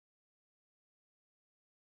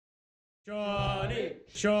Shawnee,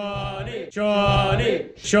 Shawnee, Shawnee,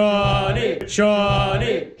 Shawnee,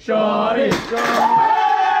 Shawnee, Shawnee,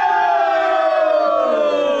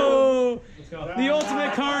 the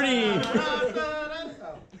ultimate carny.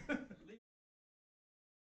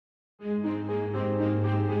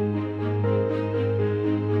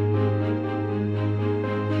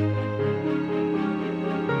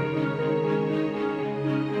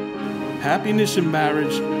 Happiness in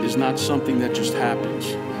marriage is not something that just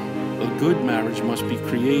happens. A good marriage must be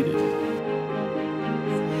created.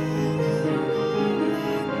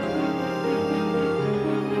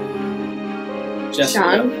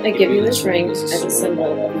 Sean, I give you this ring as a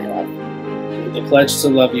symbol of my love. The pledge to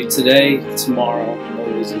love you today, tomorrow,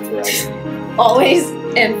 always and forever. Always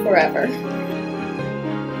and forever.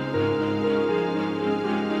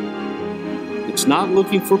 It's not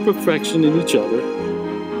looking for perfection in each other.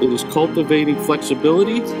 It is cultivating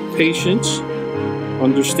flexibility, patience,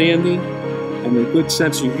 understanding, and a good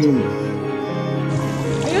sense of humor.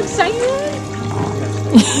 Are you excited?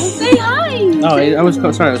 Say hi! Oh, I was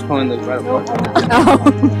sorry, I was calling the right apart.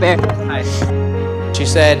 Oh, fair. Hi. She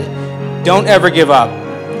said, don't ever give up.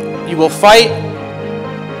 You will fight,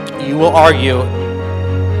 you will argue,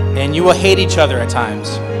 and you will hate each other at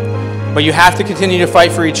times. But you have to continue to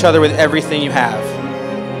fight for each other with everything you have.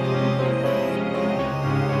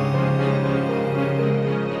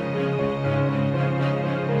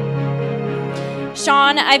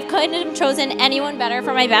 Sean, I couldn't have chosen anyone better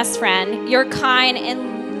for my best friend. You're kind,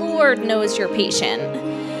 and Lord knows you're patient.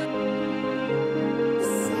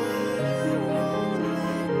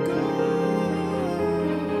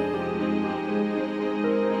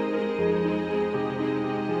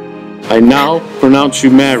 I now pronounce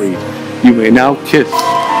you married. You may now kiss.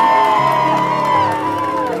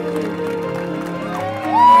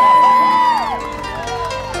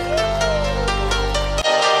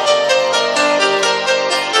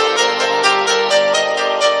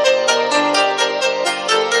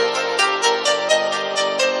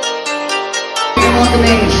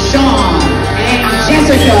 Welcoming Sean and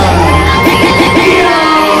Jessica.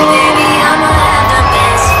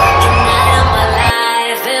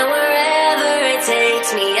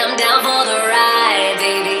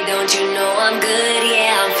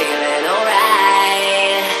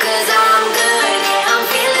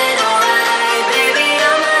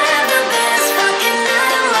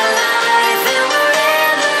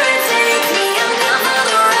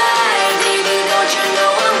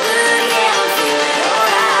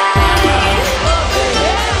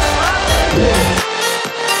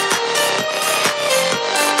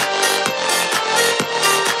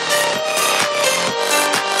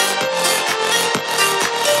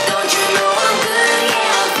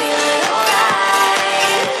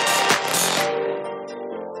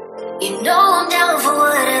 You know I'm down for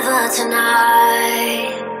whatever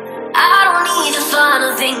tonight. I don't need the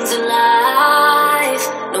finer things in life.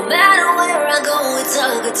 No matter where I go, it's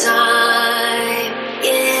a good time.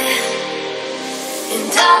 Yeah.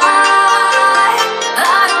 And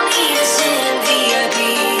I don't need to sit in VIP.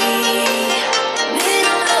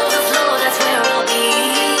 Middle of the floor, that's where I'll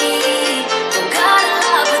be. Don't got a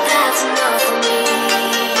lot, but that's enough for me.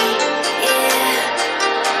 Yeah.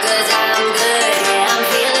 'Cause I'm good, yeah, I'm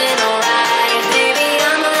feeling alright. Baby,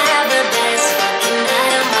 I'ma have the best fucking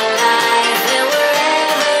night of my life. And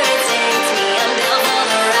wherever it takes me, I'm down for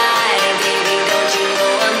the ride. Baby, don't you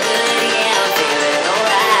know I'm good, yeah, I'm feeling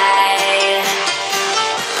alright.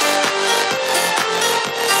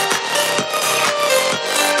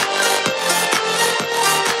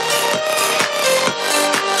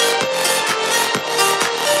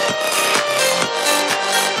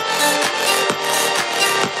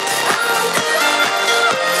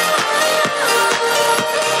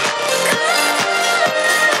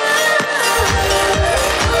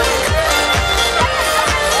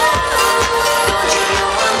 Don't you know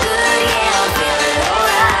I'm good, yeah, I'm feeling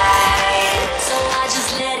alright. So I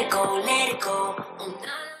just let it go, let it go.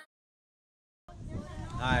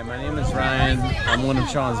 Hi, my name is Ryan. I'm one of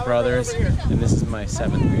Sean's brothers, and this is my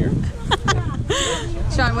 7th beer.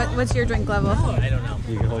 Sean, what's your drink level? I don't know.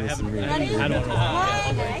 You can hold this in read. I don't know.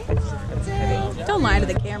 Don't lie to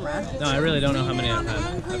the camera. No, I really don't know how many I've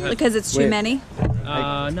had. Because it's too many?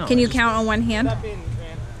 No. Can you count on one hand?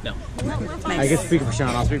 No. Nice. I can speak for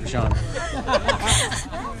Sean. I'll speak for Sean.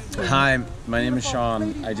 Hi, my name is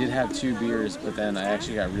Sean. I did have 2 beers, but then I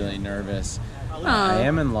actually got really nervous. I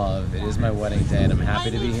am in love. It is my wedding day, and I'm happy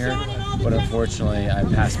to be here. But unfortunately, I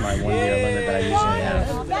passed my 1 beer limit that I usually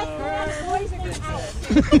have.